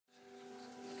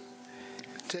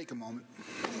Take a moment.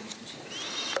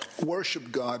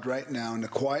 Worship God right now in the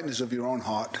quietness of your own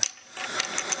heart.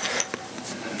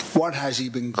 What has He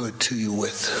been good to you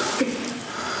with?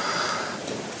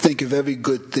 Think of every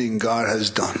good thing God has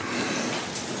done.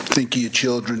 Think of your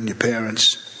children, your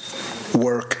parents,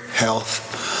 work, health.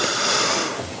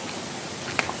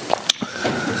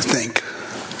 Think.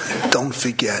 Don't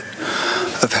forget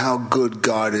of how good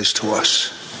God is to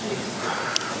us.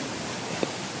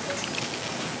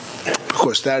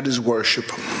 Because that is worship.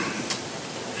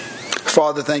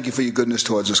 Father, thank you for your goodness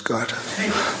towards us, God.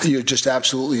 You're just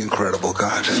absolutely incredible,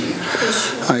 God.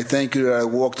 I thank you that I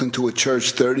walked into a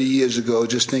church 30 years ago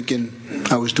just thinking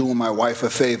I was doing my wife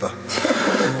a favor.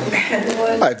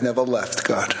 I've never left,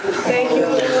 God. Thank you,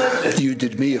 Lord. You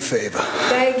did me a favor.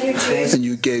 Thank you, Jesus. And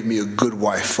you gave me a good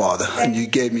wife, Father. And you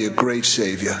gave me a great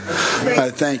Savior. I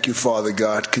thank you, Father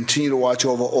God. Continue to watch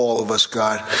over all of us,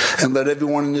 God. And let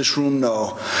everyone in this room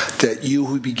know that you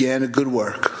who began a good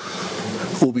work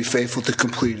will be faithful to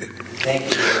complete it.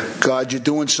 Thank you. God, you're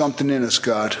doing something in us,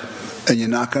 God. And you're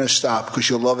not going to stop because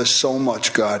you love us so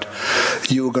much, God.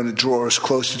 You are going to draw us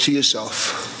closer to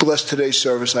yourself. Bless today's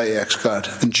service, I ask, God,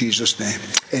 in Jesus' name.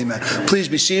 Amen. Please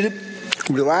be seated.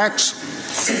 Relax.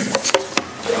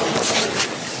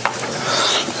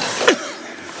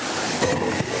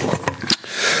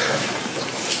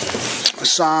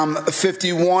 Psalm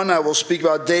 51, I will speak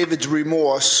about David's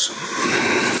remorse.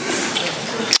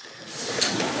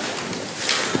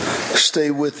 Stay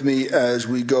with me as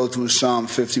we go through Psalm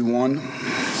 51.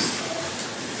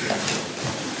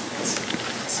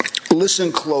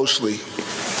 Listen closely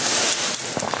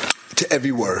to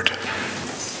every word,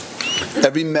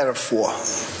 every metaphor.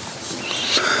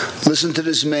 Listen to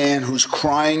this man who's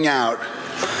crying out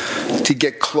to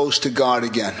get close to God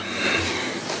again.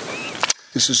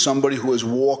 This is somebody who has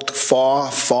walked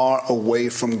far, far away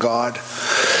from God,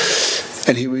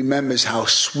 and he remembers how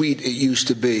sweet it used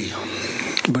to be.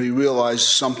 But he realized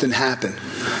something happened.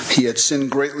 He had sinned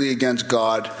greatly against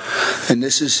God. And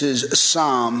this is his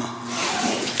psalm,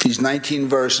 these 19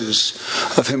 verses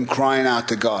of him crying out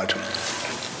to God.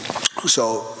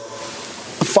 So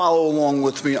follow along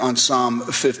with me on Psalm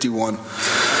 51.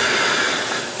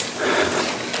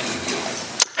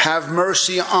 Have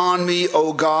mercy on me,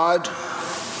 O God,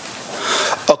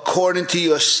 according to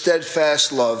your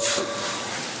steadfast love.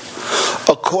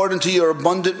 According to your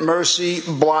abundant mercy,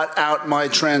 blot out my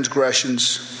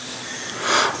transgressions.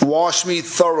 Wash me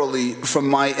thoroughly from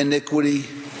my iniquity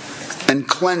and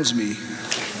cleanse me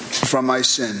from my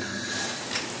sin.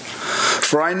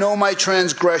 For I know my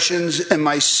transgressions and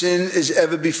my sin is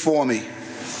ever before me.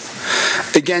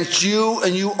 Against you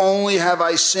and you only have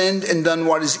I sinned and done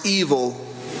what is evil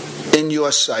in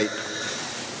your sight,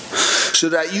 so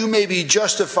that you may be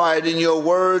justified in your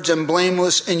words and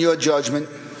blameless in your judgment.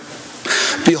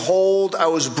 Behold, I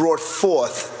was brought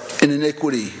forth in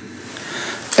iniquity,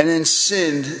 and in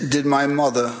sin did my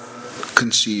mother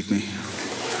conceive me.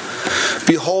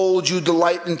 Behold, you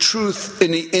delight in truth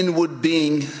in the inward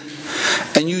being,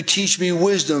 and you teach me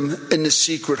wisdom in the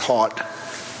secret heart.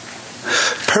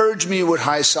 Purge me with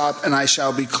hyssop, and I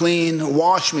shall be clean.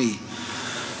 Wash me,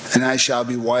 and I shall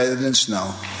be whiter than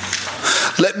snow.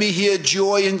 Let me hear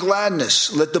joy and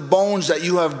gladness. Let the bones that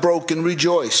you have broken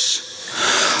rejoice.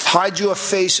 Hide your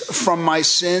face from my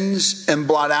sins and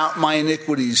blot out my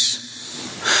iniquities.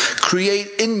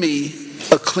 Create in me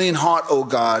a clean heart, O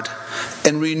God,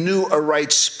 and renew a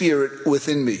right spirit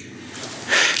within me.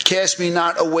 Cast me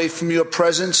not away from your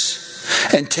presence,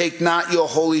 and take not your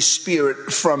Holy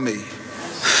Spirit from me.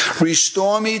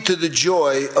 Restore me to the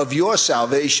joy of your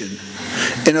salvation,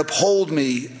 and uphold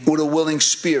me with a willing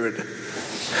spirit.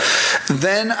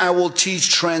 Then I will teach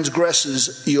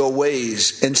transgressors your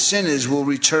ways, and sinners will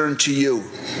return to you.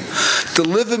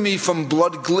 Deliver me from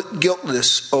blood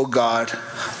guiltless, O God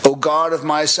of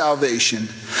my salvation,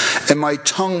 and my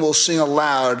tongue will sing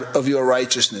aloud of your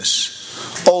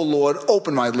righteousness. O Lord,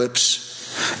 open my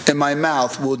lips, and my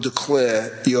mouth will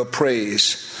declare your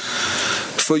praise.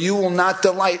 For you will not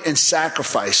delight in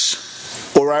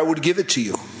sacrifice, or I would give it to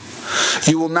you.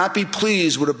 You will not be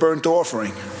pleased with a burnt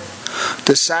offering.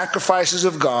 The sacrifices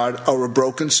of God are a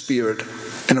broken spirit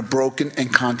and a broken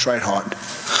and contrite heart.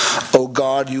 O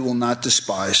God, you will not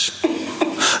despise.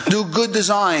 Do good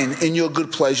design in your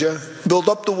good pleasure. Build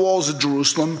up the walls of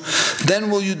Jerusalem. Then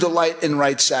will you delight in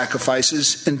right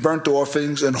sacrifices, in burnt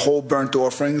offerings and whole burnt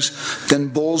offerings. Then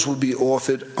bulls will be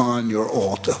offered on your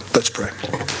altar. Let's pray.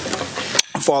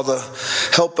 Father,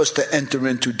 help us to enter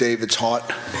into David's heart.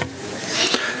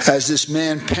 As this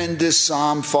man penned this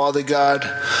psalm, Father God,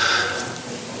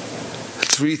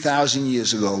 3,000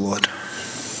 years ago, Lord.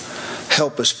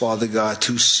 Help us, Father God,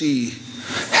 to see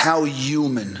how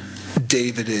human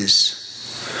David is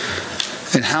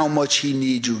and how much he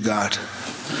needs you, God.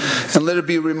 And let it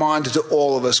be a reminder to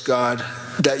all of us, God,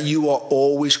 that you are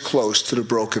always close to the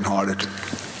brokenhearted.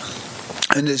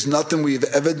 And there's nothing we've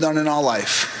ever done in our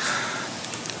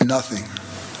life, nothing,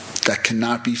 that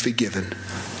cannot be forgiven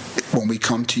when we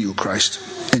come to you,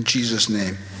 Christ. In Jesus'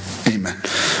 name, amen.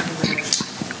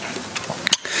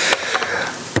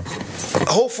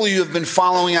 Hopefully you have been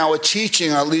following our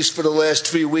teaching, at least for the last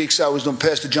 3 weeks. I was when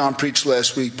Pastor John preached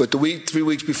last week, but 3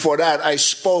 weeks before that, I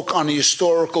spoke on the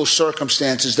historical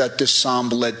circumstances that this psalm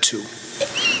led to,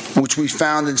 which we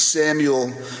found in 2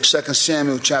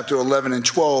 Samuel chapter 11 and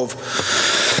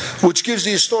 12, which gives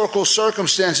the historical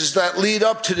circumstances that lead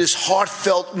up to this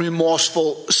heartfelt,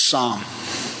 remorseful psalm.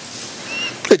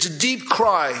 It's a deep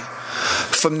cry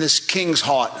from this king's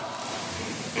heart.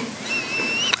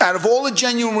 Out of all the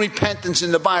genuine repentance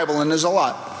in the Bible, and there's a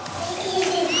lot,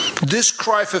 this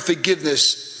cry for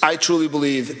forgiveness, I truly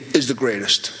believe, is the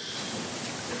greatest.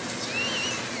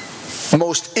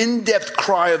 Most in-depth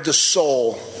cry of the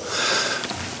soul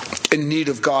in need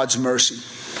of God's mercy.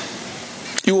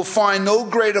 You will find no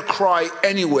greater cry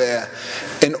anywhere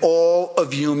in all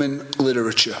of human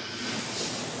literature.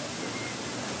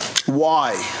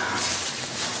 Why?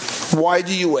 Why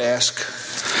do you ask?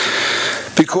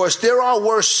 Because there are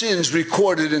worse sins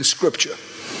recorded in Scripture.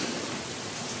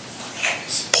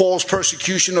 Paul's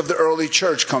persecution of the early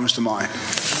church comes to mind.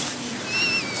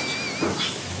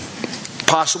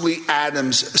 Possibly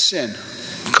Adam's sin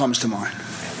comes to mind.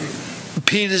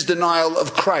 Peter's denial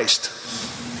of Christ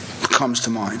comes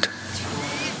to mind.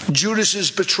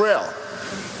 Judas's betrayal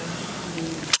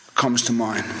comes to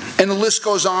mind. And the list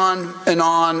goes on and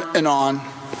on and on.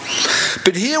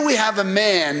 But here we have a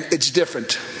man, it's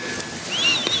different.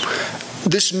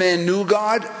 This man knew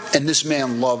God, and this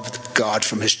man loved God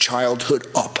from his childhood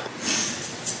up.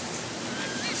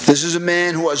 This is a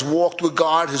man who has walked with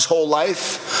God his whole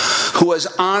life, who has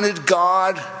honored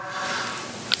God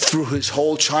through his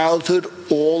whole childhood,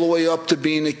 all the way up to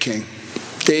being a king.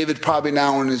 David probably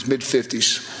now in his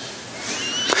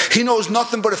mid-50s. He knows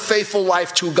nothing but a faithful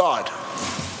life to God.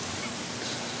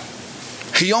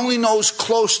 He only knows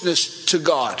closeness to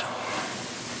God.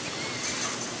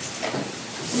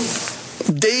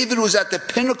 David was at the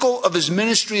pinnacle of his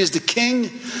ministry as the king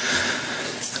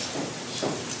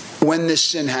when this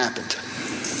sin happened.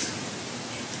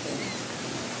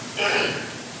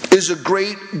 It is a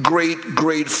great, great,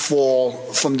 great fall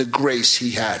from the grace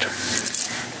he had.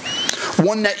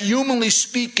 One that, humanly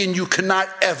speaking, you cannot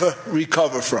ever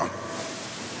recover from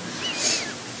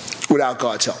without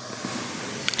God's help.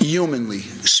 Humanly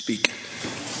speaking.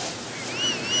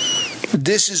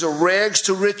 This is a rags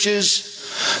to riches,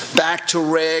 back to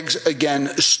rags again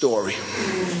story.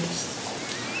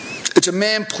 It's a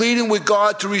man pleading with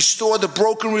God to restore the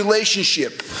broken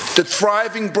relationship, the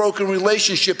thriving broken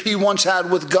relationship he once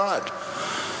had with God.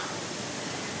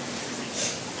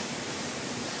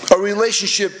 A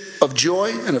relationship of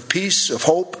joy and of peace, of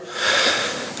hope,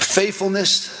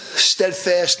 faithfulness,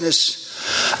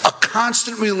 steadfastness, a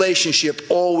constant relationship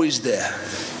always there.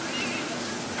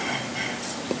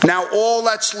 Now all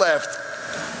that's left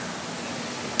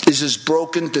is this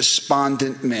broken,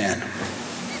 despondent man.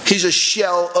 He's a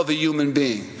shell of a human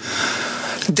being.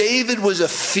 David was a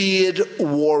feared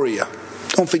warrior.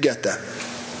 Don't forget that.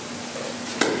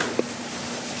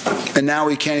 And now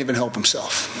he can't even help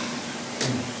himself.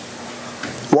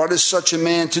 What is such a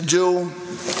man to do?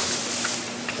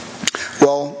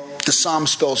 Well, the Psalm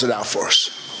spells it out for us.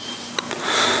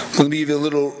 I'm going to give you a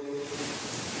little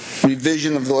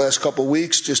revision of the last couple of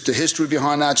weeks, just the history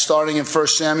behind that. Starting in 1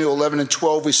 Samuel 11 and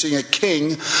 12, we see a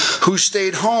king who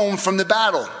stayed home from the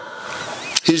battle.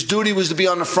 His duty was to be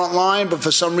on the front line, but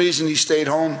for some reason he stayed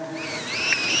home.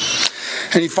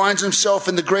 And he finds himself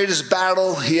in the greatest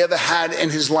battle he ever had in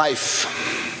his life.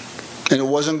 And it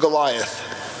wasn't Goliath.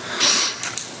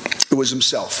 It was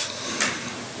himself.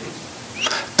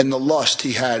 And the lust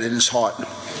he had in his heart.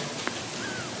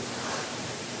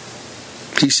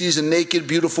 He sees a naked,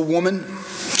 beautiful woman.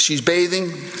 She's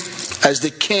bathing. As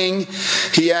the king,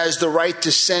 he has the right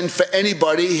to send for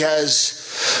anybody. He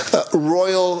has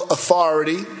royal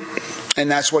authority. And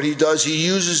that's what he does. He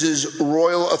uses his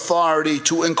royal authority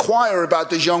to inquire about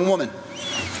this young woman.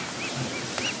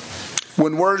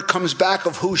 When word comes back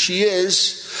of who she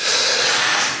is,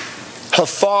 her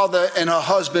father and her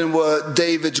husband were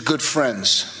David's good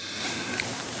friends.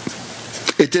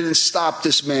 It didn't stop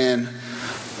this man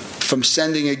from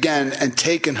sending again and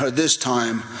taking her this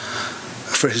time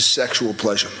for his sexual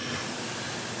pleasure.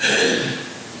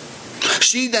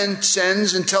 She then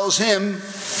sends and tells him,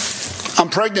 I'm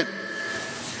pregnant.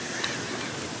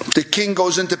 The king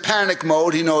goes into panic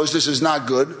mode. He knows this is not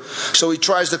good. So he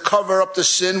tries to cover up the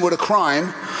sin with a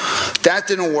crime. That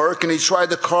didn't work, and he tried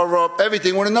to cover up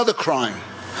everything with another crime.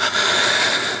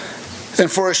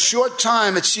 And for a short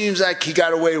time, it seems like he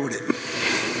got away with it.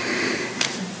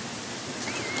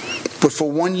 But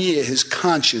for 1 year, his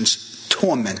conscience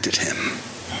tormented him.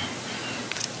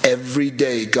 Every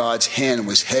day, God's hand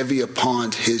was heavy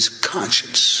upon his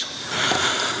conscience.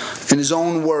 In his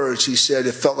own words, he said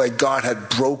it felt like God had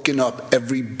broken up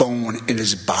every bone in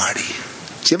his body.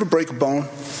 Did you ever break a bone?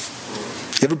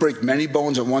 You ever break many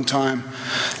bones at one time?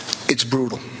 It's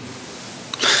brutal.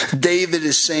 David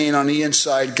is saying on the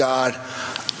inside, God,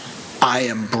 I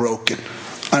am broken.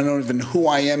 I don't even know who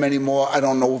I am anymore. I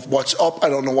don't know what's up. I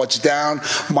don't know what's down.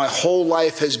 My whole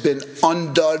life has been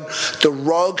undone. The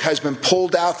rug has been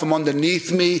pulled out from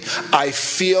underneath me. I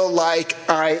feel like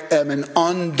I am an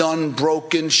undone,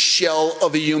 broken shell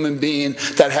of a human being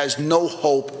that has no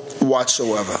hope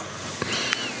whatsoever.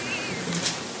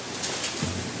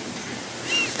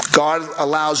 God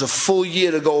allows a full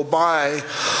year to go by,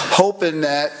 hoping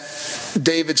that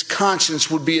David's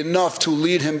conscience would be enough to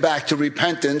lead him back to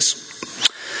repentance.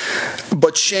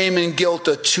 But shame and guilt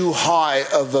are too high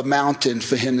of a mountain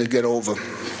for him to get over.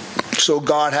 So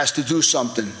God has to do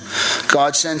something.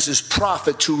 God sends his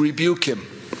prophet to rebuke him.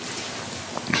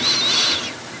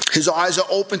 His eyes are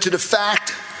open to the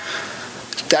fact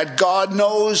that God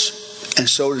knows, and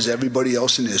so does everybody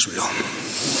else in Israel.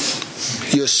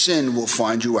 Your sin will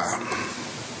find you out.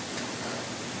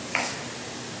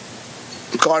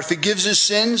 God forgives his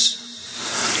sins,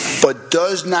 but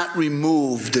does not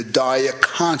remove the dire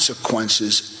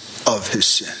consequences of his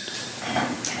sin.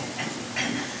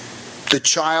 The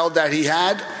child that he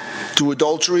had through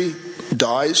adultery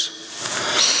dies,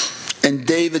 and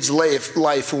David's life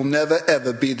will never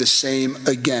ever be the same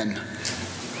again.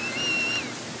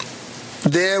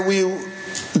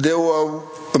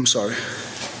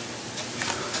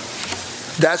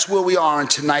 That's where we are in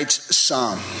tonight's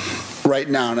psalm right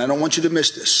now, and I don't want you to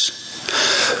miss this.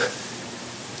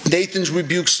 Nathan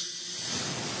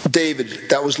rebukes David.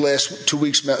 That was last 2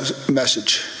 weeks'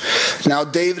 message. Now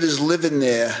David is living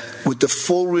there with the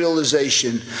full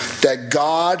realization that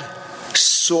God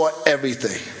saw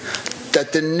everything,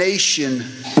 that the nation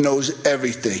knows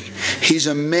everything. He's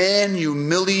a man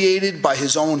humiliated by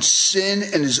his own sin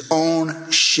and his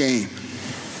own shame.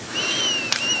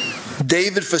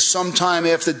 David, for some time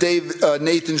after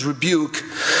Nathan's rebuke,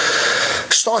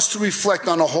 starts to reflect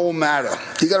on the whole matter.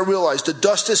 You got to realize the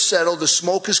dust has settled, the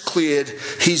smoke is cleared.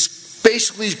 He's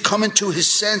basically coming to his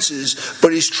senses,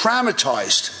 but he's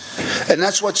traumatized. And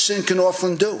that's what sin can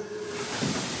often do.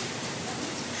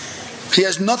 He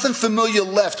has nothing familiar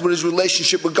left with his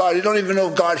relationship with God. He don't even know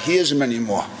if God hears him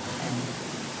anymore.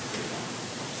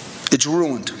 It's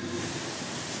ruined.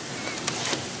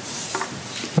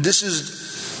 This is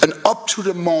an up to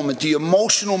the moment, the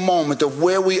emotional moment of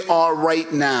where we are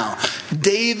right now.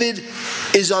 David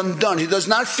is undone. He does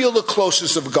not feel the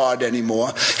closeness of God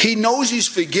anymore. He knows he's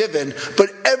forgiven,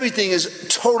 but everything is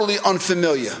totally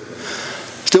unfamiliar.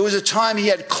 There was a time he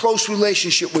had close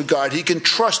relationship with God. He can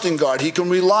trust in God. He can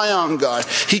rely on God.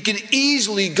 He can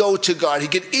easily go to God. He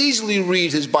can easily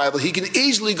read his Bible. He can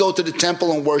easily go to the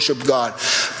temple and worship God.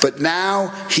 But now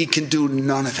he can do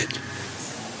none of it.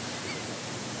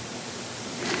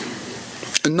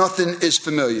 Nothing is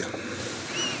familiar.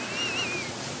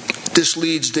 This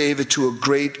leads David to a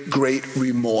great, great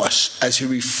remorse as he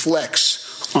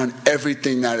reflects on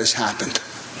everything that has happened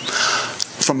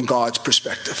from God's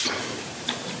perspective.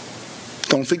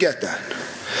 Don't forget that.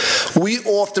 We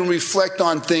often reflect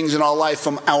on things in our life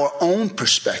from our own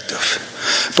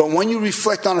perspective. But when you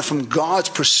reflect on it from God's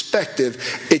perspective,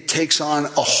 it takes on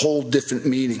a whole different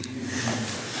meaning.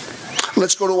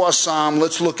 Let's go to our psalm.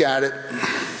 Let's look at it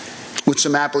with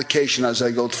some application as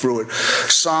I go through it.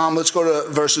 Psalm, let's go to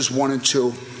verses 1 and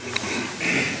 2.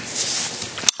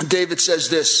 David says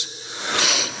this.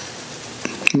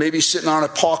 Maybe sitting on a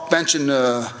park bench in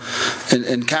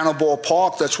Cannonball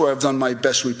Park. That's where I've done my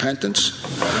best repentance.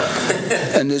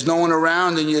 And there's no one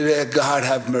around, and you're there. God,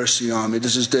 have mercy on me.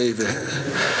 This is David.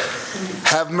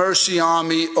 Have mercy on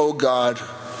me, O God,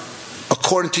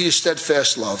 according to your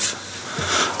steadfast love.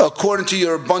 According to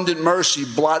your abundant mercy,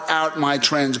 blot out my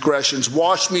transgressions.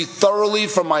 Wash me thoroughly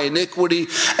from my iniquity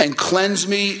and cleanse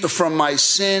me from my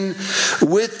sin.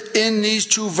 Within these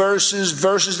two verses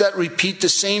that repeat the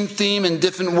same theme in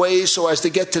different ways so as to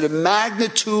get to the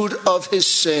magnitude of his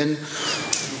sin,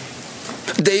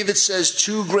 David says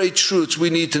two great truths we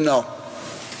need to know.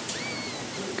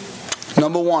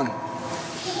 Number one,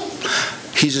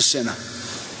 he's a sinner.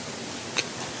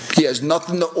 He has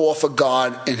nothing to offer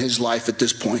God in his life at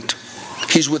this point.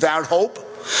 He's without hope.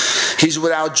 He's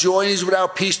without joy. He's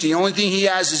without peace. The only thing he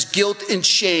has is guilt and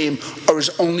shame are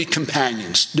his only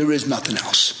companions. There is nothing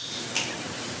else.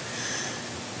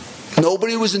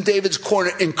 Nobody was in David's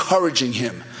corner encouraging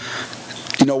him.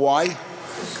 You know why?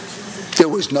 There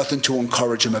was nothing to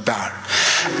encourage him about.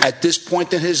 At this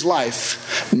point in his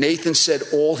life, Nathan said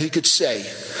all he could say,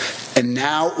 and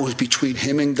now it was between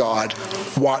him and God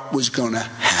what was going to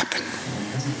happen.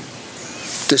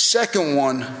 The second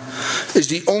one is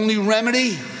the only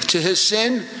remedy to his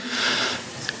sin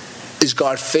is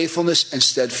God's faithfulness and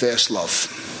steadfast love.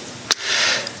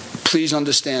 Please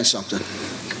understand something.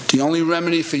 The only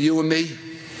remedy for you and me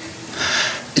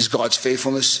is God's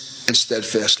faithfulness and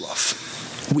steadfast love.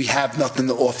 We have nothing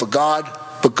to offer God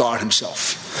but God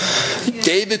himself.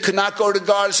 David could not go to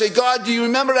God and say, God, do you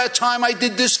remember that time I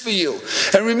did this for you?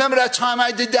 And remember that time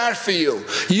I did that for you?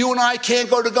 You and I can't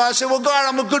go to God and say, well,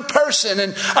 God, I'm a good person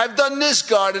and I've done this,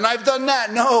 God, and I've done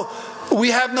that. No,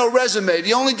 we have no resume.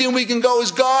 The only thing we can go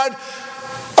is, God,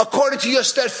 according to your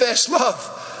steadfast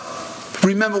love,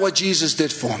 remember what Jesus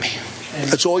did for me.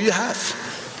 That's all you have.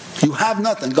 You have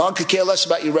nothing. God could care less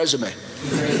about your resume.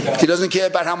 He doesn't care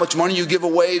about how much money you give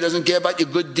away. He doesn't care about your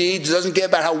good deeds. He doesn't care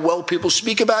about how well people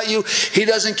speak about you. He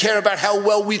doesn't care about how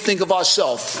well we think of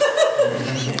ourselves.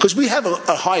 Because we have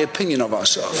a high opinion of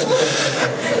ourselves.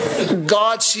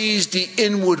 God sees the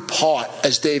inward part,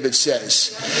 as David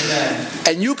says.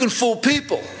 And you can fool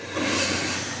people,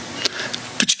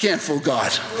 but you can't fool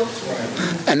God.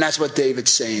 And that's what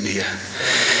David's saying here.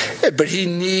 But he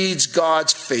needs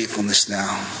God's faithfulness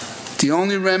now. The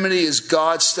only remedy is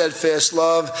God's steadfast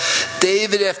love.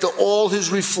 David, after all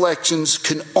his reflections,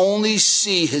 can only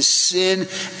see his sin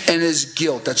and his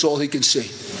guilt. That's all he can see.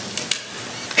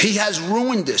 He has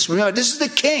ruined this. Remember, this is the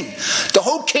king. The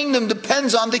whole kingdom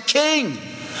depends on the king.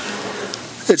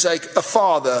 It's like a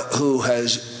father who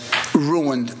has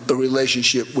ruined a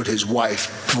relationship with his wife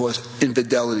for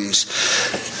infidelities.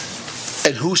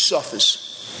 And who suffers?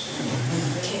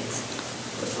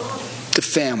 The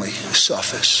family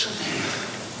suffers.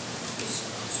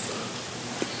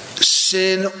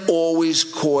 Sin always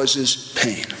causes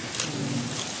pain.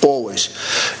 Always.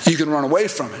 You can run away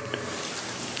from it.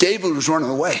 David was running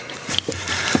away.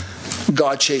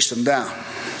 God chased him down.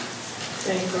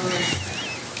 Thank God.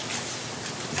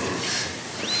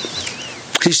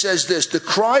 He says this, the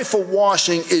cry for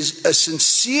washing is a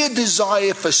sincere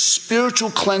desire for spiritual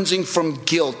cleansing from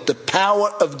guilt, the power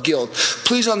of guilt.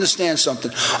 Please understand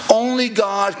something. Only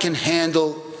God can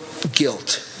handle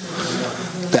guilt.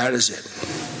 That is it.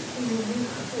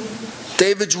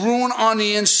 David's ruined on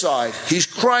the inside. He's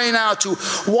crying out to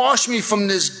wash me from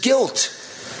this guilt.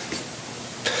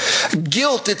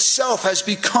 Guilt itself has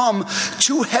become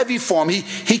too heavy for him.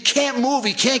 He can't move.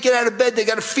 He can't get out of bed. They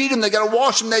got to feed him. They got to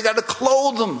wash him. They got to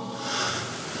clothe him.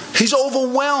 He's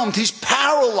overwhelmed. He's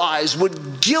paralyzed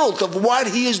with guilt of what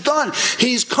he has done.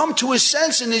 He's come to his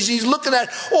senses and he's looking at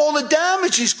all the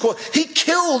damage he's caused. He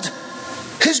killed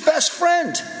his best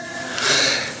friend.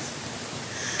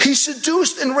 He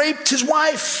seduced and raped his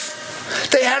wife.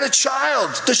 They had a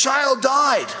child. The child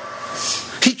died.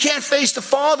 He can't face the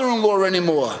father-in-law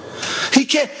anymore. He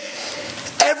can't.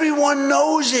 Everyone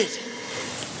knows it.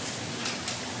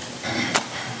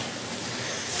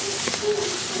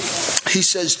 He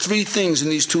says three things in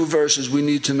these two verses we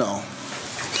need to know.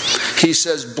 He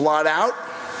says, blot out,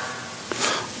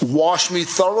 wash me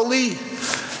thoroughly,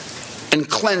 and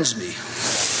cleanse me.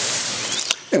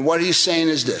 And what he's saying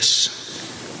is this.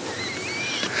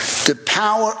 The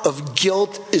power of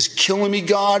guilt is killing me,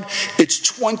 God. It's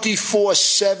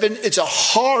 24/7. It's a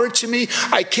horror to me.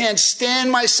 I can't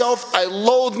stand myself. I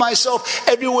loathe myself.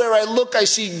 Everywhere I look, I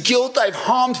see guilt. I've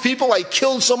harmed people. I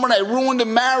killed someone. I ruined a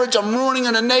marriage. I'm ruining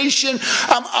a nation.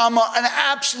 I'm an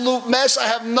absolute mess. I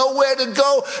have nowhere to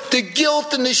go. The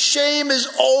guilt and the shame is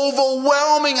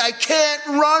overwhelming. I can't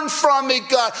run from it,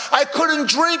 God. I couldn't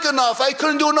drink enough. I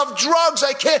couldn't do enough drugs.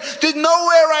 There's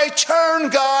nowhere I turn,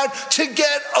 God, to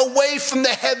get away from the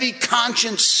heavy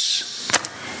conscience.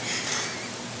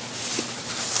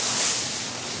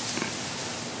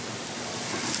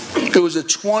 It was a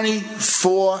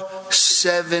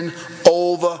 24/7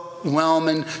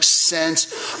 overwhelming sense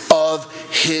of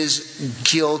his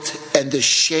guilt and the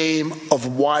shame of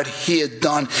what he had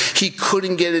done. He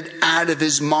couldn't get it out of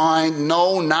his mind.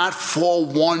 No, not for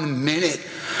 1 minute.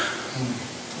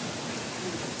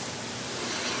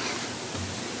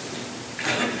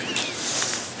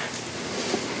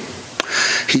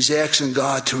 He's asking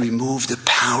God to remove the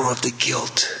power of the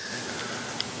guilt.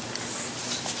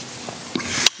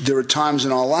 There are times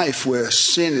in our life where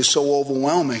sin is so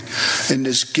overwhelming and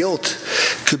this guilt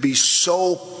could be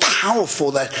so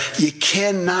powerful that you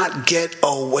cannot get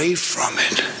away from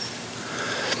it.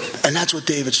 And that's what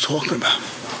David's talking about.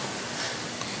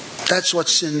 That's what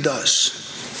sin does.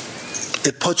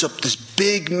 It puts up this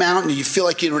big mountain. You feel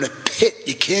like you're in a pit.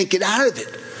 You can't get out of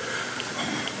it.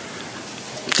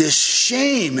 There's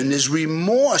shame and there's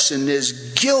remorse and there's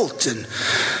guilt, and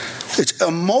it's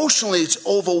emotionally, it's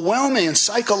overwhelming, and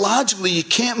psychologically you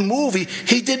can't move.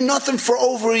 He did nothing for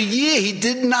over a year. He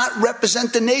did not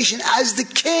represent the nation as the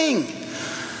king.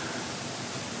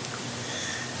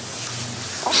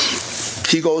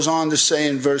 He goes on to say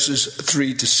in verses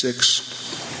 3 to 6,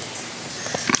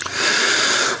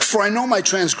 "For I know my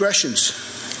transgressions,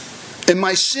 and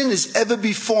my sin is ever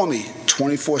before me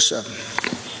 24/7.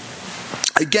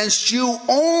 Against you,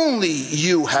 only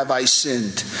you have I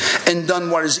sinned, and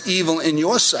done what is evil in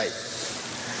your sight,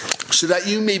 so that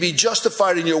you may be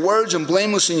justified in your words and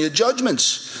blameless in your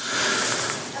judgments."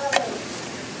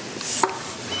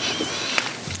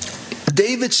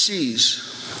 David sees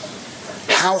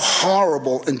how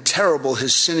horrible and terrible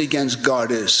his sin against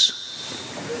God is.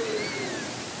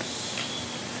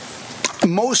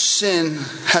 Most sin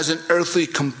has an earthly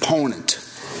component.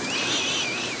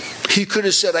 He could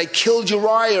have said, "I killed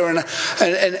Uriah and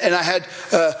I had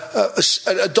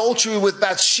adultery with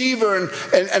Bathsheba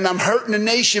and I'm hurting the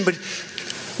nation," but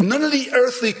none of the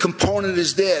earthly component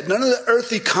is there. None of the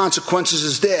earthly consequences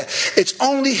is there. It's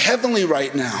only heavenly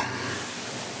right now.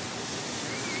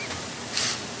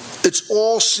 It's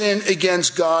all sin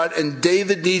against God, and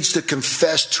David needs to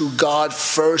confess to God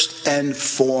first and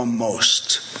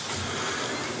foremost.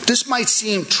 This might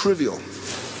seem trivial,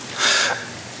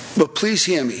 but please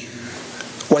hear me.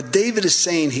 What David is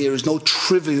saying here is no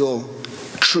trivial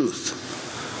truth.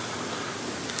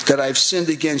 That I've sinned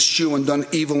against you and done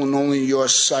evil in only your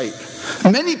sight.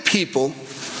 Many people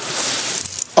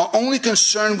are only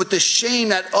concerned with the shame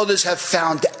that others have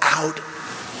found out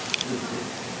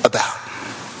about.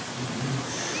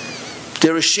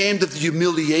 They're ashamed of the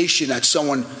humiliation that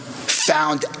someone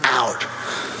found out.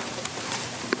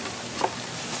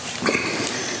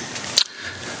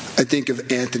 I think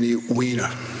of Anthony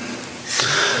Weiner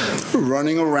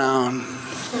running around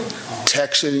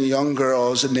texting young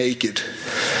girls naked.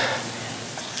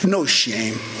 No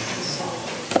shame,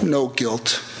 no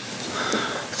guilt.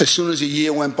 As soon as a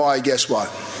year went by, guess what?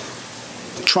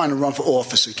 Trying to run for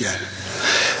office again.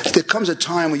 There comes a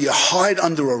time when you hide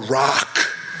under a rock.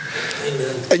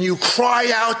 Amen. And you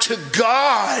cry out to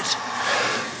God.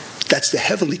 That's the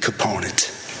heavenly component.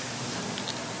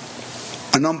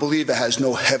 An unbeliever has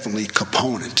no heavenly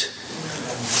component.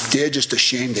 They're just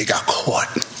ashamed they got caught.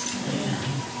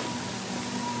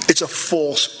 It's a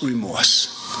false remorse.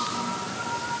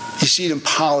 You see it in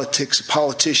politics,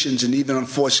 politicians, and even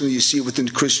unfortunately you see it within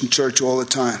the Christian church all the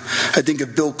time. I think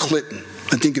of Bill Clinton.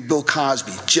 I think of Bill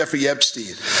Cosby, Jeffrey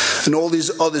Epstein, and all these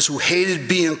others who hated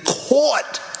being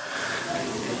caught.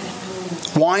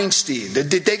 Weinstein,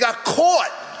 they got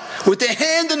caught with their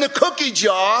hand in the cookie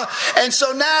jar, and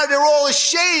so now they're all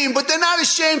ashamed, but they're not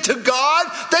ashamed to God.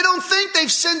 They don't think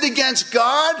they've sinned against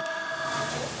God.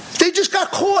 They just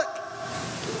got caught.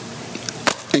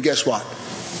 And guess what?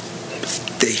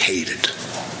 They hated.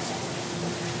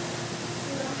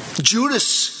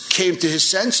 Judas came to his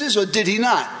senses, or did he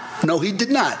not? No, he did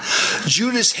not.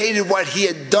 Judas hated what he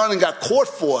had done and got caught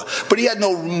for, but he had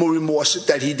no remorse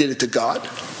that he did it to God.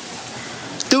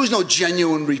 There was no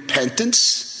genuine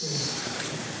repentance.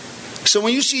 So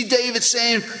when you see David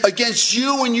saying, "Against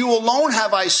you and you alone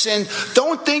have I sinned,"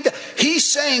 don't think that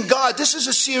he's saying, "God, this is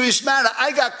a serious matter.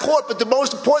 I got caught, but the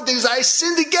most important thing is I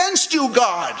sinned against you,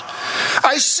 God.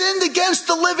 I sinned against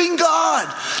the living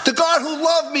God, the God who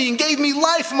loved me and gave me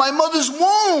life in my mother's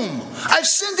womb. I've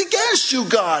sinned against you,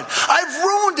 God. I've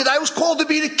ruined it. I was called to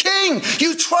be the king.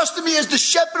 You trusted me as the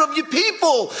shepherd of your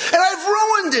people, and I've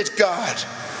ruined it, God."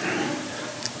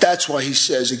 That's why he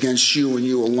says, "Against you and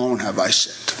you alone have I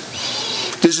sinned."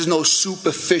 This is no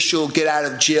superficial get out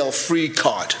of jail free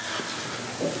card.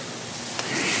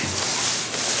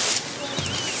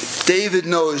 David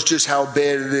knows just how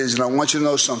bad it is, and I want you to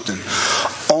know something.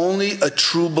 Only a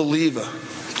true believer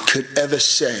could ever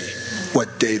say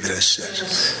what David has said.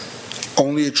 Yes.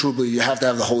 Only a true believer. You have to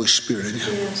have the Holy Spirit in you.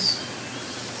 Yes.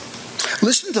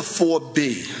 Listen to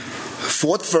 4b,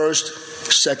 4th verse,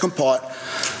 2nd part.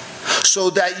 "So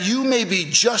that you may be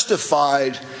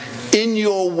justified in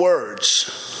your words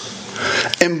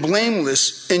and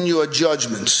blameless in your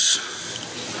judgments."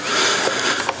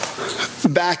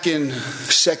 Back in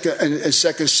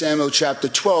 2 Samuel chapter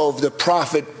 12, the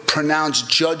prophet pronounced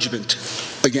judgment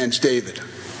against David.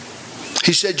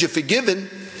 He said, you're forgiven,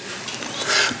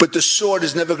 but the sword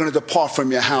is never going to depart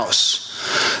from your house.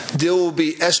 There will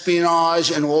be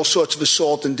espionage and all sorts of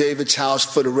assault in David's house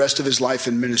for the rest of his life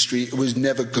in ministry. It was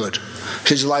never good.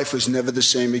 His life was never the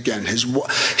same again.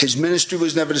 His ministry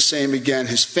was never the same again.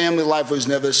 His family life was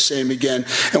never the same again.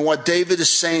 And what David is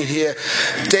saying here,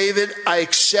 David, I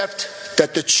accept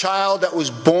that the child that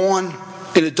was born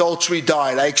in adultery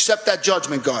died. I accept that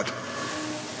judgment, God.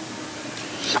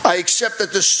 I accept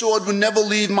that the sword will never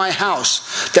leave my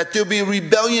house, that there'll be a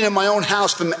rebellion in my own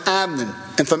house from Amnon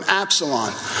and from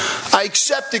Absalom. I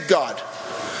accept it, God.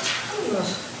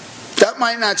 That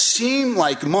might not seem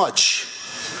like much.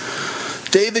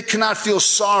 David cannot feel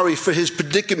sorry for his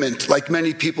predicament like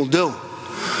many people do.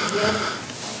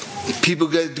 People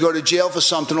go to jail for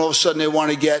something, all of a sudden they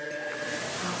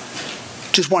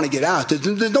just want to get out.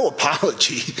 There's no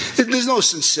apology. There's no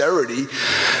sincerity.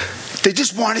 They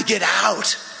just want to get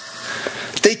out.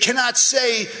 They cannot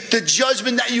say, the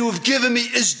judgment that you have given me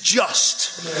is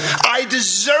just. I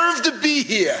deserve to be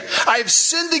here. I have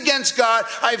sinned against God.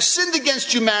 I have sinned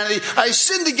against humanity. I have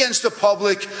sinned against the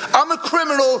public. I'm a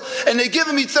criminal, and they're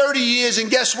giving me 30 years,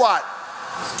 and guess what?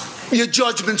 Your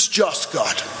judgment's just,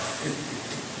 God.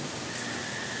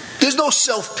 There's no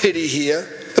self-pity here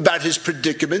about his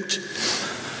predicament.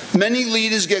 Many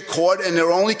leaders get caught, and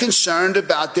they're only concerned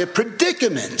about their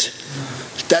predicament,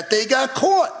 that they got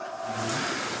caught,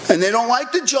 and they don't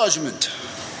like the judgment.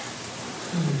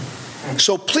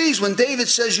 So please, when David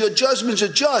says your judgments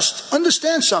are just,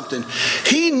 understand something.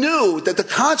 He knew that the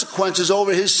consequences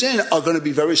over his sin are going to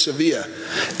be very severe,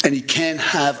 and he can't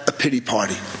have a pity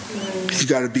party. He's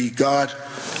got to be, God,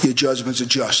 your judgments are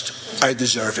just. I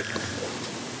deserve it.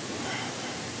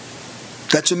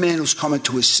 That's a man who's coming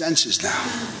to his senses now.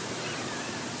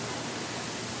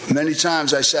 Many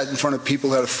times I sat in front of people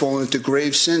that have fallen into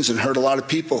grave sins and hurt a lot of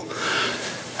people.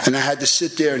 And I had to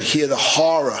sit there and hear the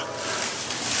horror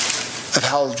of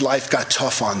how life got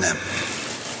tough on them.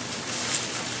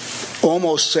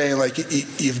 Almost saying, like,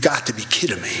 you've got to be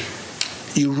kidding me.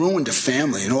 You ruined a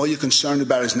family, and all you're concerned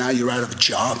about is now you're out of a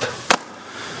job.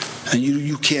 And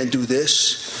you can't do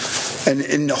this. And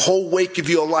in the whole wake of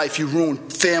your life, you ruin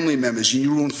family members,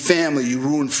 you ruin family, you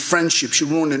ruin friendships, you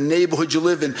ruin the neighborhood you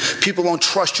live in. People don't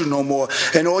trust you no more.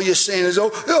 And all you're saying is,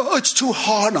 oh, it's too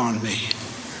hard on me.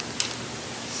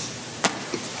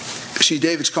 See,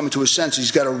 David's coming to his senses.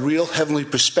 He's got a real heavenly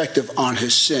perspective on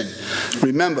his sin.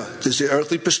 Remember, there's the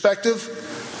earthly perspective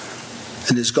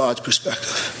and there's God's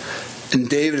perspective. And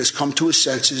David has come to his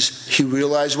senses. He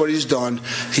realized what he's done.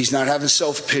 He's not having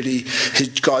self-pity.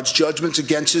 God's judgments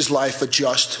against his life are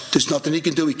just. There's nothing he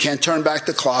can do. He can't turn back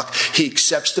the clock. He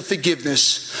accepts the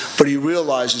forgiveness, but he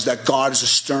realizes that God is a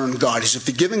stern God. He's a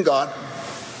forgiving God,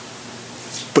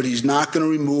 but he's not going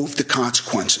to remove the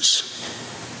consequences.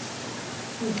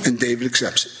 And David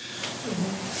accepts it.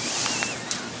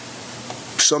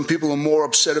 Some people are more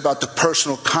upset about the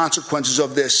personal consequences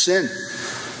of their sin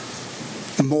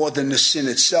more than the sin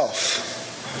itself.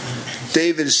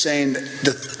 David is saying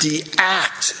that the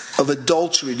act of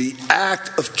adultery, the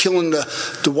act of killing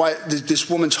this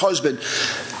woman's husband,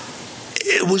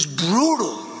 it was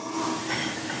brutal.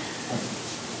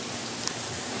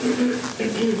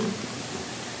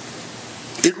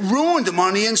 It ruined him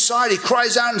on the inside. He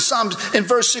cries out in Psalms in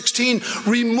verse 16,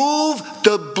 remove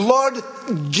the blood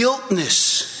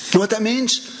guiltness. You know what that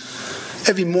means?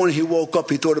 Every morning he woke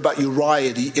up, he thought about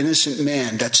Uriah, the innocent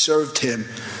man that served him,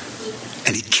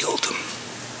 and he killed him.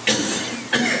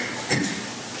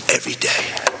 Every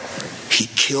day, he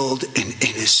killed an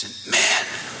innocent man.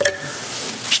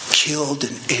 He killed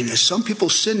an innocent. Some people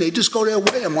sin, they just go their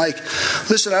way. I'm like,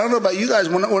 listen, I don't know about you guys.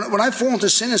 When I fall into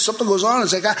sin and something goes on,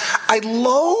 it's like I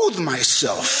loathe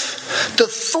myself. The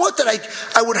thought that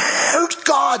I would hurt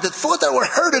God, the thought that I would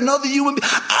hurt another human being.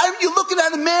 You're looking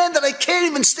at a man that I can't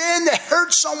even stand to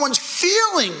hurt someone's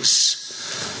feelings.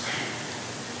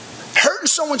 Hurting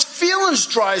someone's feelings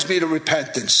drives me to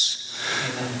repentance.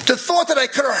 The thought that I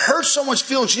could have hurt someone's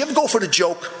feelings. You ever go for the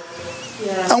joke?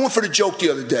 Yeah. I went for the joke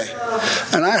the other day.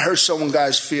 And I hurt some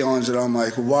guy's feelings and I'm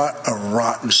like, what a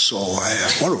rotten soul I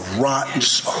am. What a rotten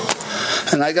soul.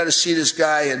 And I got to see this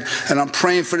guy and I'm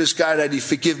praying for this guy that he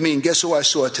forgive me. And guess who I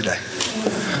saw today?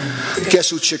 Guess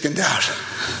who chickened out?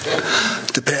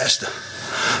 The pastor.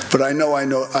 But I know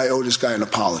I owe this guy an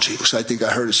apology because I think I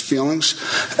hurt his feelings.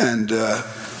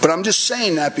 But I'm just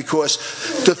saying that because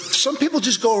some people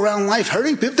just go around life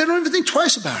hurting people. They don't even think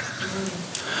twice about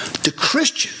it. The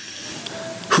Christian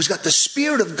who's got the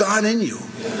Spirit of God in you,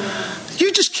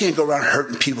 you just can't go around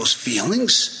hurting people's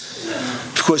feelings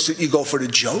because you go for the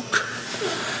joke.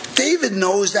 David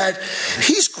knows that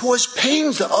he's caused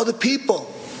pain to other people.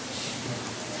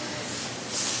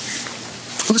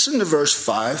 Listen to verse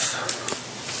 5.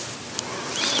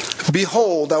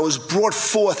 Behold, I was brought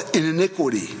forth in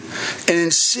iniquity, and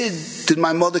in sin did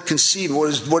my mother conceive.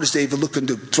 What is David looking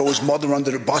to throw his mother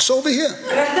under the bus over here?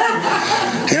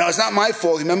 It's not my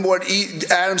fault. Remember what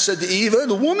Adam said to Eve?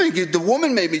 The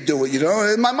woman made me do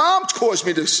it, My mom caused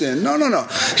me to sin. No.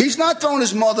 He's not throwing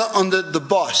his mother under the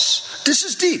bus. This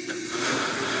is deep.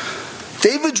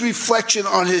 David's reflection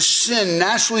on his sin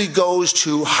naturally goes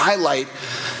to highlight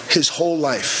his whole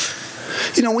life.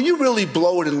 When you really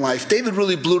blow it in life, David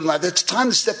really blew it in life, it's time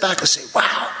to step back and say,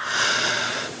 wow,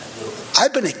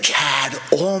 I've been a cad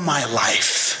all my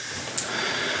life.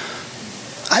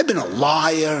 I've been a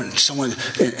liar and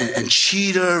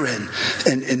cheater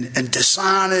and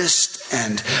dishonest.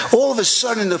 And all of a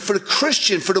sudden, for the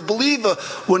Christian, for the believer,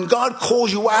 when God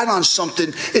calls you out on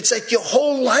something, it's like your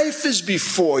whole life is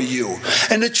before you.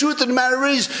 And the truth of the matter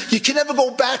is, you can never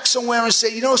go back somewhere and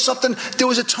say, something, there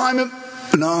was a time...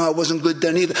 No, I wasn't good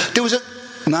then either. I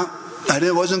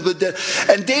wasn't good then.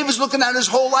 And David's looking at his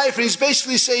whole life, and he's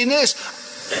basically saying this: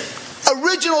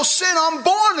 original sin, I'm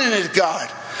born in it,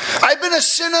 God. I've been a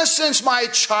sinner since my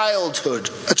childhood.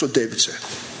 That's what David said.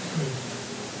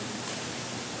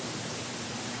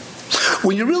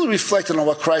 When you really reflect on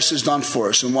what Christ has done for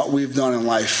us and what we've done in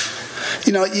life,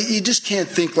 you just can't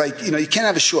think you can't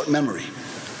have a short memory.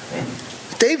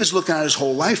 David's looking at his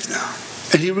whole life now,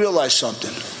 and he realized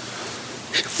something.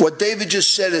 What David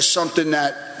just said is something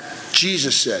that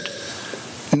Jesus said.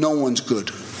 No one's good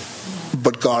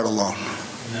but God alone.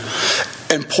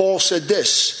 And Paul said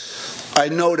this: I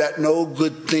know that no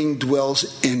good thing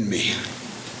dwells in me.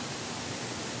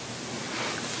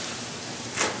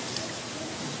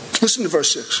 Listen to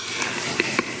verse 6.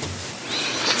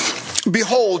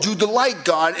 Behold, you delight,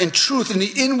 God, in truth in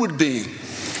the inward being.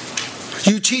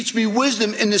 You teach me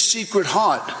wisdom in the secret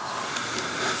heart.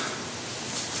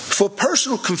 For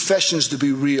personal confessions to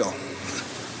be real,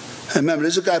 and remember,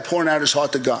 there's a guy pouring out his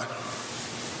heart to God.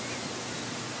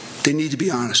 They need to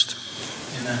be honest.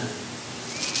 Amen.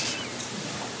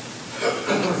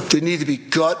 They need to be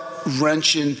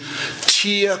gut-wrenching,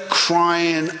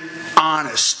 tear-crying,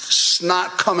 honest.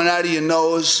 Snot coming out of your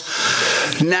nose,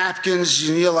 napkins,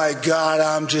 and you're like, God,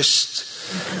 I'm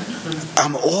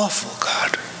awful,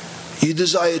 God. You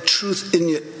desire truth in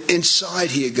your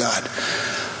inside here, God.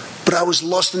 But I was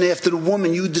lusting after the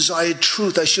woman. You desired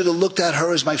truth. I should have looked at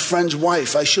her as my friend's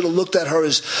wife. I should have looked at her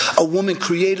as a woman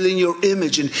created in your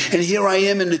image. And here I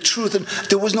am in the truth. And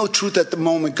there was no truth at the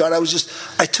moment, God.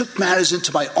 I took matters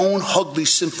into my own ugly,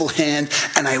 sinful hand.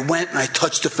 And I went and I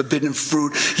touched the forbidden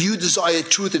fruit. You desired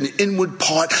truth in the inward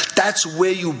part. That's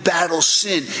where you battle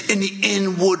sin, in the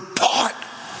inward part.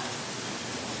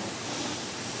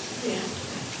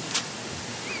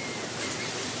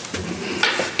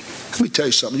 Let me tell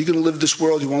you something. You're going to live this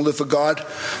world, you want to live for God,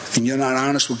 and you're not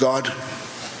honest with God,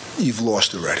 you've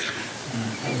lost already.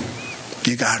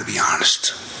 You got to be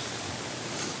honest.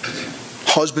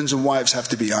 Husbands and wives have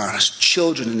to be honest.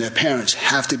 Children and their parents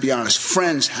have to be honest.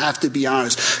 Friends have to be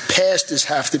honest. Pastors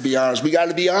have to be honest. We got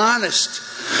to be honest.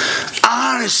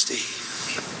 Honesty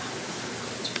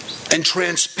and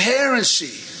transparency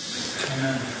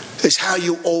is how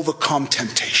you overcome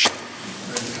temptation.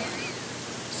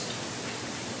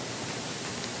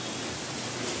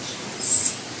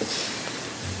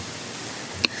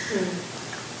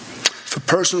 For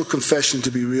personal confession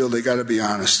to be real, they got to be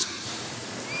honest.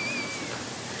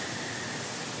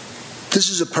 This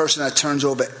is a person that turns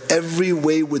over every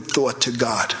wayward thought to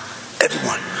God.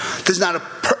 Everyone. There's not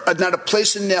a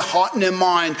place in their heart and their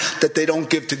mind that they don't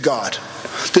give to God.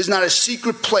 There's not a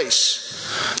secret place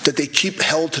that they keep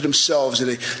held to themselves.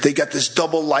 They got this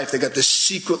double life. They got this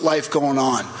secret life going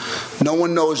on. No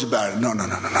one knows about it. No.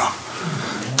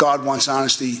 God wants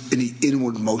honesty in the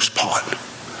inwardmost part.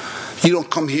 You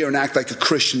don't come here and act like a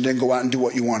Christian, then go out and do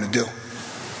what you want to do.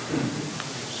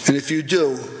 And if you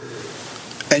do,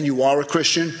 and you are a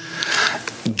Christian,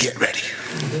 get ready.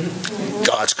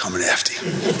 God's coming after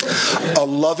you. A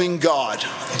loving God,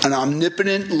 an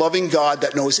omnipotent, loving God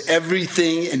that knows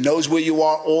everything and knows where you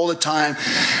are all the time,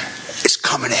 is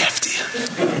coming after you.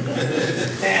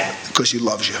 Because He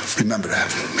loves you. Remember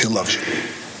that. He loves you.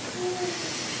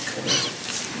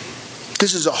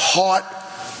 This is a heartfelt,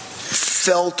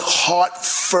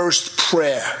 heart-first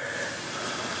prayer.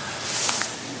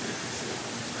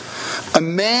 A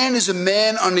man is a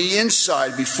man on the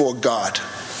inside before God,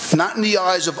 not in the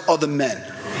eyes of other men.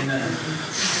 Amen.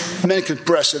 Men can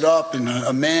dress it up, and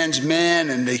a man's man,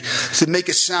 and they make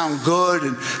it sound good,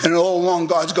 and all along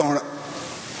God's going,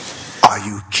 are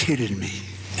you kidding me?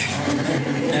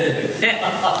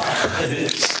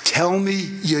 Tell me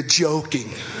you're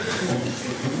joking.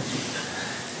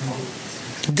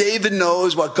 David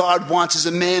knows what God wants as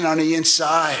a man on the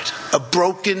inside. A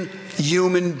broken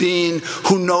human being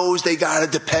who knows they got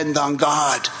to depend on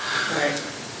God. Right.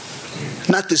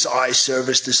 Not this eye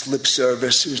service, this lip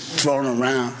service thrown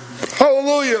around.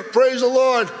 Hallelujah, praise the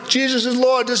Lord. Jesus is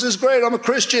Lord, this is great, I'm a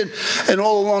Christian. And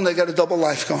all along they got a double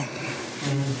life going.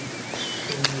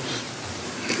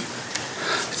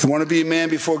 You want to be a man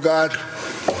before God?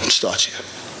 It starts here.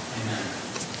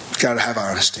 Got to have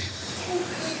honesty.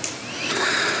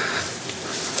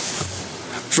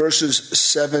 Verses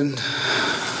 7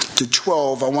 to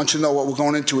 12, I want you to know what we're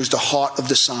going into is the heart of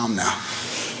the psalm now.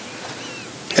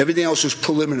 Everything else was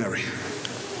preliminary.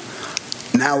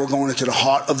 Now we're going into the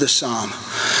heart of the psalm.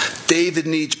 David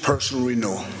needs personal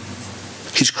renewal.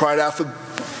 He's cried out for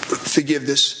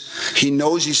forgiveness. He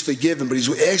knows he's forgiven, but he's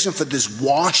asking for this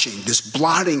washing, this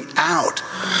blotting out,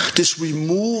 this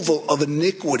removal of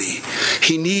iniquity.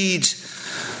 He needs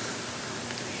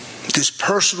this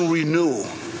personal renewal.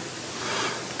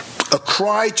 A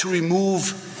cry to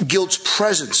remove guilt's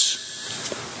presence.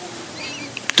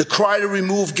 The cry to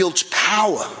remove guilt's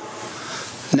power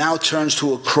now turns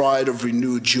to a cry of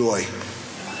renewed joy.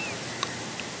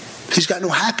 He's got no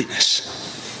happiness.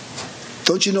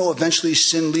 Don't you know eventually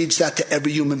sin leads that to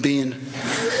every human being?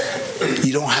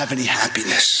 You don't have any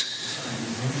happiness.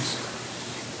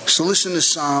 So listen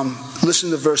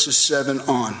to verses 7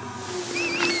 on.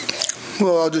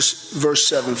 Well, I'll just verse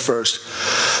 7 first.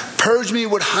 Purge me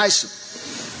with hyssop,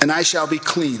 and I shall be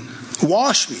clean.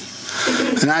 Wash me,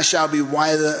 and I shall be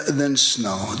whiter than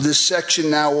snow. This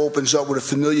section now opens up with a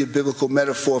familiar biblical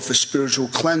metaphor for spiritual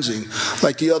cleansing,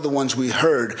 like the other ones we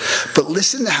heard. But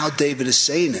listen to how David is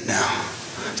saying it now.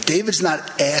 David's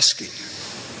not asking.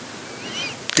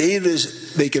 David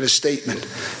is making a statement.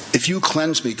 If you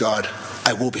cleanse me, God,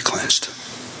 I will be cleansed.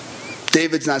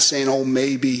 David's not saying, oh,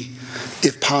 maybe,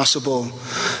 if possible,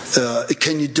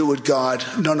 can you do it, God?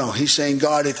 No. He's saying,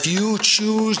 God, if you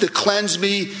choose to cleanse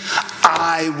me,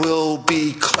 I will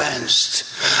be cleansed.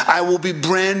 I will be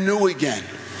brand new again.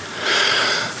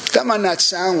 That might not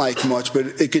sound like much,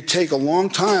 but it could take a long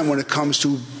time when it comes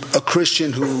to a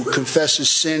Christian who confesses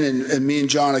sin, and me and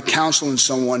John are counseling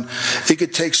someone. It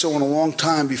could take someone a long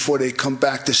time before they come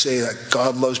back to say that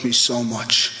God loves me so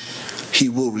much, He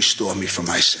will restore me from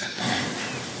my sin.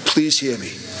 Please hear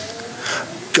me.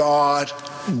 God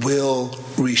will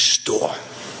restore.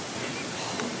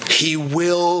 He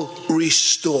will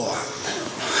restore.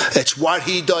 It's what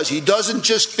He does. He doesn't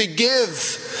just forgive.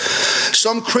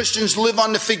 Some Christians live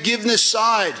on the forgiveness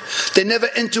side. They never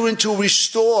enter into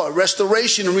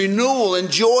restoration, and renewal, and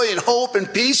joy, and hope,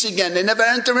 and peace again. They never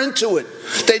enter into it.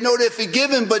 They know they're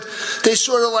forgiven, but they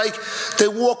sort of like, they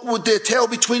walk with their tail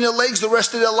between their legs the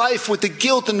rest of their life with the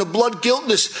guilt and the blood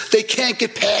guiltness. They can't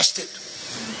get past it.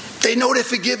 They know they're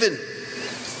forgiven,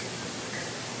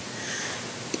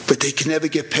 but they can never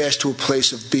get past to a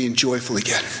place of being joyful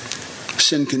again.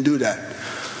 Sin can do that.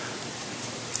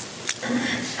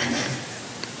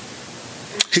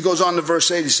 He goes on to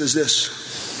verse 8. He says this.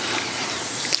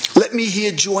 Let me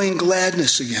hear joy and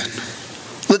gladness again.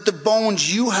 Let the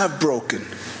bones you have broken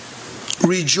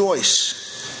rejoice.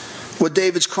 What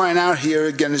David's crying out here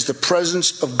again is the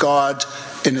presence of God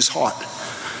in his heart.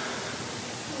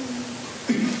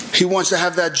 He wants to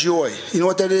have that joy. You know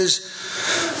what that is?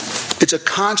 It's a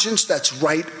conscience that's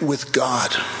right with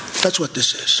God. That's what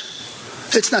this is.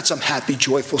 It's not some happy,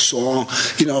 joyful song,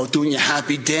 doing a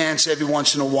happy dance every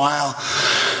once in a while.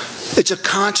 It's a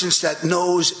conscience that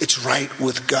knows it's right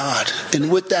with God. And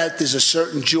with that, there's a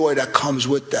certain joy that comes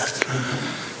with that.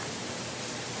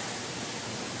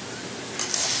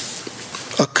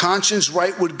 A conscience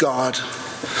right with God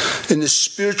and the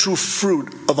spiritual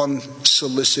fruit of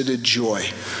unsolicited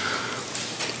joy.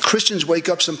 Christians wake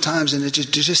up sometimes and they're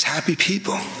just happy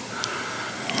people.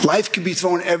 Life can be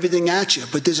throwing everything at you,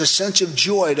 but there's a sense of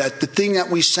joy that the thing that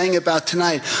we sang about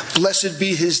tonight, blessed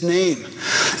be His name.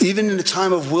 Even in the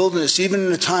time of wilderness, even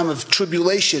in the time of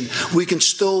tribulation, we can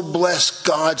still bless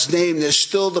God's name. There's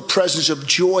still the presence of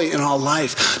joy in our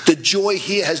life. The joy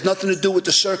here has nothing to do with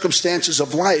the circumstances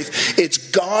of life. It's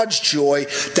God's joy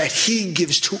that He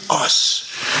gives to us.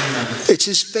 It's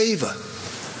His favor.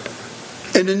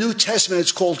 In the New Testament,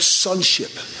 it's called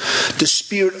sonship, the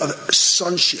spirit of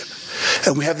sonship.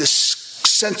 And we have this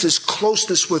sense, this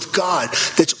closeness with God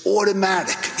that's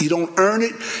automatic. You don't earn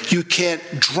it. You can't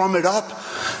drum it up.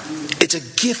 It's a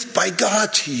gift by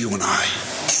God to you and I.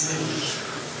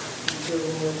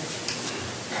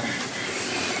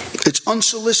 It's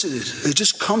unsolicited. It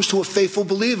just comes to a faithful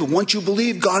believer. Once you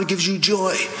believe, God gives you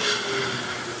joy.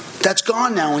 That's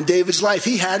gone now in David's life.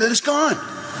 He had it, it's gone.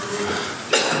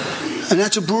 And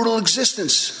that's a brutal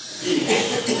existence.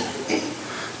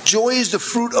 Joy is the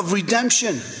fruit of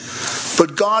redemption,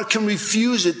 but God can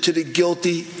refuse it to the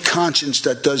guilty conscience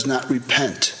that does not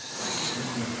repent.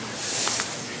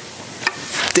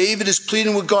 David is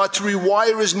pleading with God to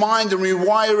rewire his mind and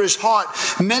rewire his heart.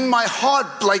 Mend my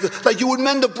heart like you would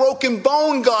mend a broken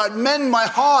bone, God. Mend my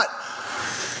heart.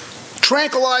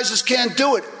 Tranquilizers can't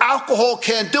do it. Alcohol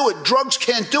can't do it. Drugs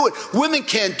can't do it. Women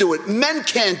can't do it. Men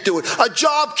can't do it. A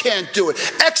job can't do it.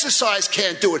 Exercise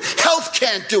can't do it. Health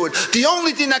can't do it. The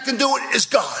only thing that can do it is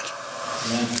God.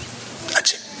 Amen.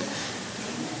 That's it.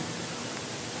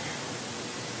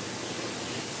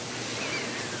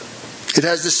 It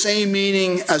has the same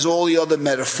meaning as all the other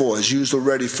metaphors used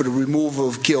already for the removal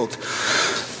of guilt.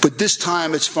 But this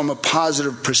time it's from a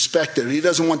positive perspective. He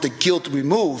doesn't want the guilt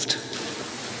removed.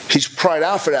 He's cried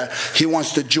out for that. He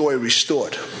wants the joy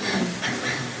restored.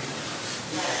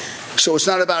 So it's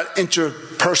not about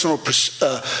interpersonal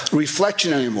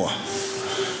reflection anymore.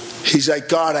 He's like,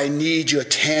 God, I need your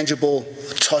tangible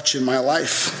touch in my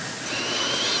life.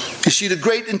 You see, the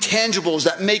great intangibles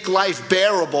that make life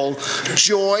bearable,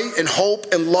 joy and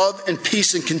hope and love and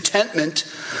peace and contentment.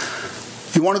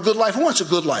 You want a good life? Who wants a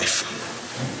good life?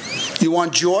 You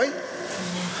want joy?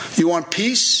 You want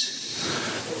peace?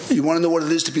 You want to know what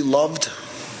it is to be loved?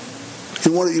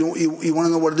 You want to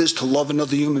know what it is to love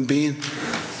another human being?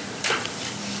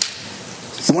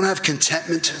 You want to have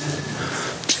contentment?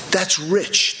 That's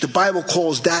rich. The Bible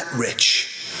calls that rich.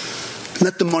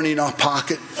 Not the money in our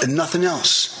pocket and nothing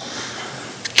else.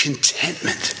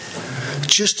 Contentment.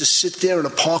 Just to sit there on a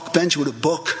park bench with a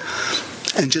book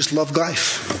and just love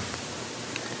life.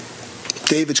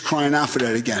 David's crying out for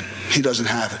that again. He doesn't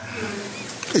have it.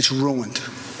 It's ruined.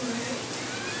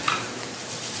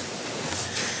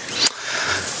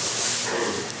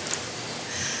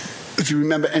 If you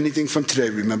remember anything from today,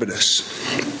 remember this.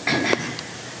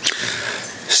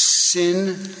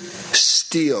 Sin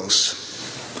steals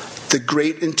the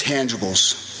great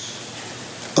intangibles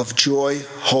of joy,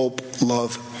 hope,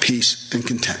 love, peace, and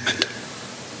contentment.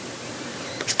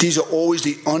 These are always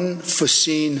the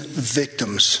unforeseen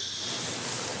victims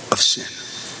of sin.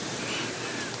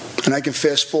 And I can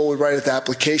fast forward right at the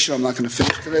application. I'm not going to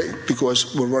finish today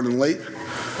because we're running late.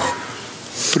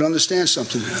 But understand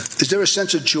something. Is there a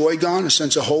sense of joy gone? A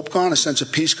sense of hope gone? A sense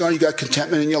of peace gone? You got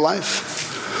contentment in your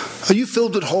life? Are you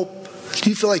filled with hope? Do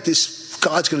you feel like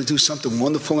God's going to do something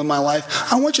wonderful in my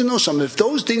life? I want you to know something. If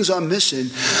those things are missing,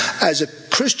 as a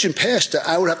Christian pastor,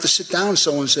 I would have to sit down with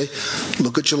someone and say,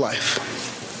 look at your life.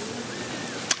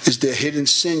 Is there hidden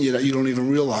sin that you don't even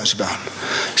realize about?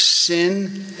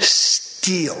 Sin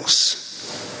steals.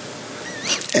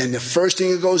 And the first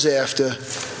thing it goes after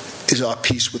is our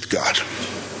peace with God.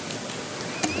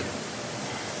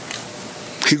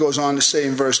 He goes on to say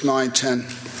in verse 9, 10,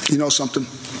 you know something?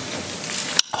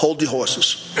 Hold your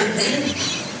horses.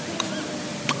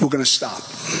 We're going to stop.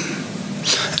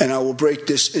 And I will break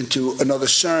this into another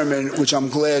sermon, which I'm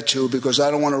glad to, because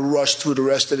I don't want to rush through the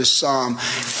rest of this psalm.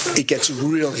 It gets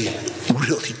really,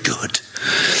 really good.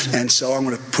 And so I'm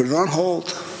going to put it on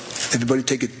hold. Everybody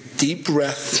take a deep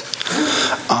breath.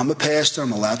 I'm a pastor.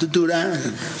 I'm allowed to do that.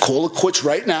 Call it quits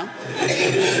right now.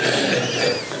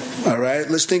 All right,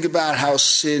 let's think about how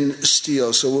sin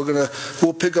steals. So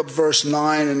we'll pick up verse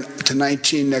 9 to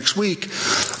 19 next week.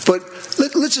 But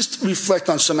let's just reflect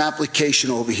on some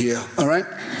application over here. All right,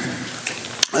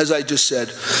 as I just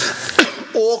said,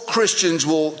 all Christians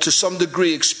will, to some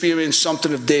degree, experience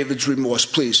something of David's remorse.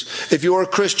 Please, if you're a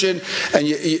Christian and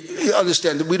you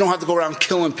understand that we don't have to go around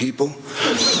killing people,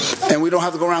 and we don't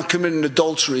have to go around committing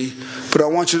adultery. But I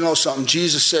want you to know something.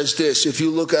 Jesus says this: if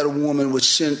you look at a woman with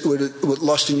sin, with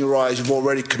lust in your eyes, you've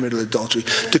already committed adultery.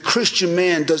 The Christian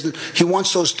man doesn't. He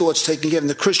wants those thoughts taken care of. And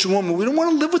the Christian woman, we don't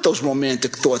want to live with those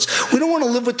romantic thoughts. We don't want to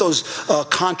live with those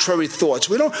contrary thoughts.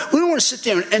 We don't want to sit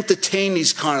there and entertain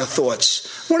these kind of thoughts.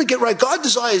 We want to get right. God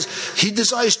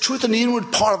desires truth in the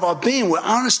inward part of our being, where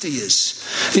honesty is.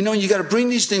 You know, you got to bring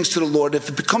these things to the Lord. If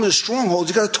it becomes a stronghold,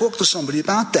 you got to talk to somebody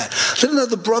about that. Let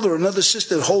another brother or another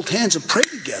sister hold hands and pray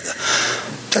together.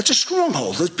 That's a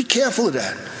stronghold. Let's be careful of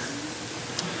that.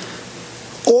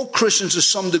 All Christians to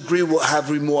some degree will have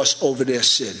remorse over their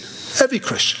sin. Every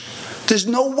Christian. There's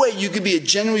no way you could be a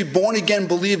genuinely born-again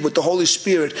believer with the Holy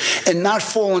Spirit and not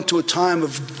fall into a time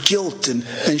of guilt and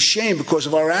shame because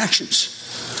of our actions.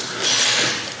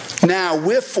 Now,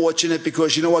 we're fortunate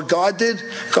because you know what God did?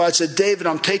 God said, David,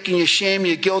 I'm taking your shame,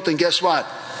 your guilt, and guess what?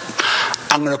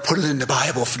 I'm going to put it in the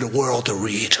Bible for the world to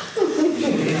read.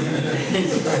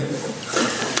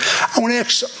 I want to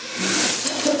ask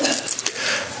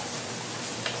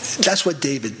that's what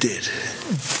David did.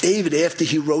 David, after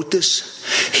he wrote this,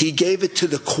 He gave it to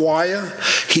the choir.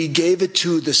 He gave it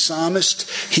to the psalmist.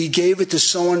 He gave it to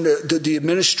someone, the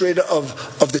administrator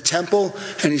of the temple.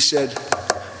 And he said,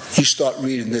 you start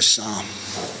reading this psalm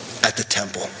at the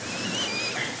temple.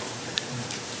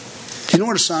 Do you know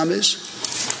what a psalm is?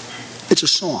 It's a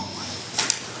song.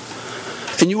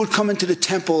 And you would come into the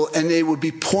temple and they would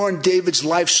be pouring David's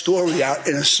life story out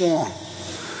in a song.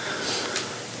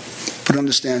 But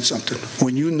understand something.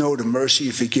 When you know the mercy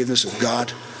and forgiveness of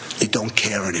God, you don't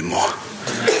care anymore.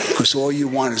 Because all you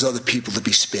want is other people to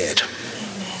be spared.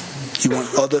 You want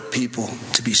other people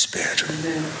to be spared.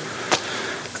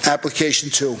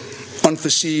 Application 2.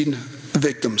 Unforeseen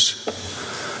victims.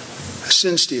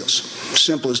 Sin steals.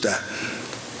 Simple as that.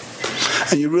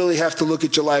 And you really have to look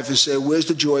at your life and say, where's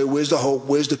the joy? Where's the hope?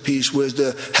 Where's the peace? Where's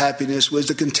the happiness? Where's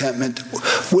the contentment?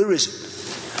 Where is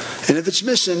it? And if it's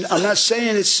missing, I'm not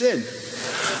saying it's sin,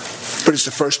 but it's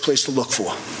the first place to look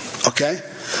for. Okay?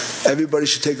 Everybody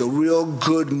should take a real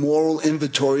good moral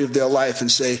inventory of their life and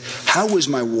say, how is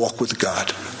my walk with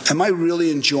God? Am I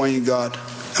really enjoying God?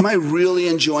 Am I really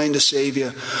enjoying the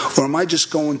Savior? Or am I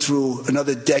just going through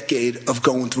another decade of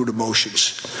going through the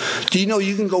motions? Do you know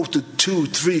you can go through 2,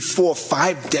 3, 4,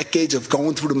 5 decades of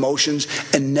going through the motions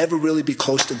and never really be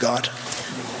close to God?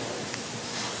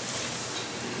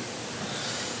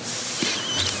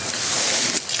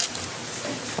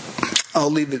 I'll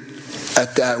leave it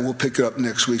at that. We'll pick it up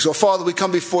next week. So, Father, we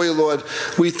come before you, Lord.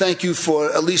 We thank you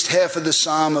for at least half of the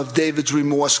psalm of David's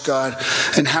remorse, God,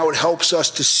 and how it helps us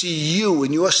to see you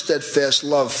in your steadfast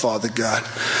love, Father God.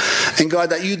 And, God,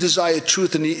 that you desire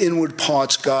truth in the inward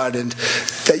parts, God, and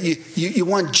that you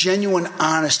want genuine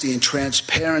honesty and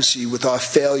transparency with our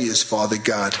failures, Father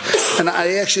God. And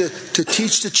I ask you to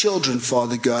teach the children,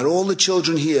 Father God, all the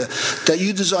children here, that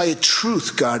you desire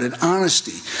truth, God, and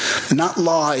honesty, and not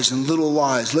lies and little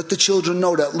lies. Let the children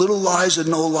know that little lies are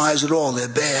no lies at all. They're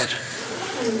bad.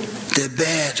 They're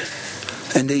bad.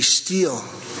 And they steal.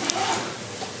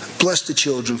 Bless the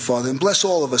children, Father, and bless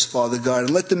all of us, Father God, and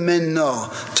let the men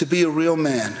know to be a real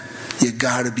man, you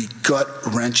got to be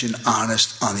gut-wrenching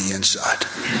honest on the inside.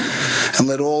 And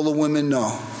let all the women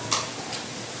know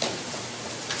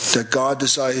that God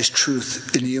desires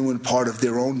truth in the inward part of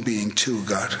their own being too,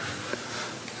 God.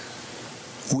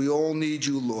 We all need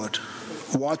you, Lord.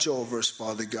 Watch over us,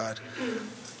 Father God.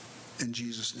 In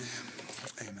Jesus'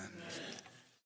 name, amen.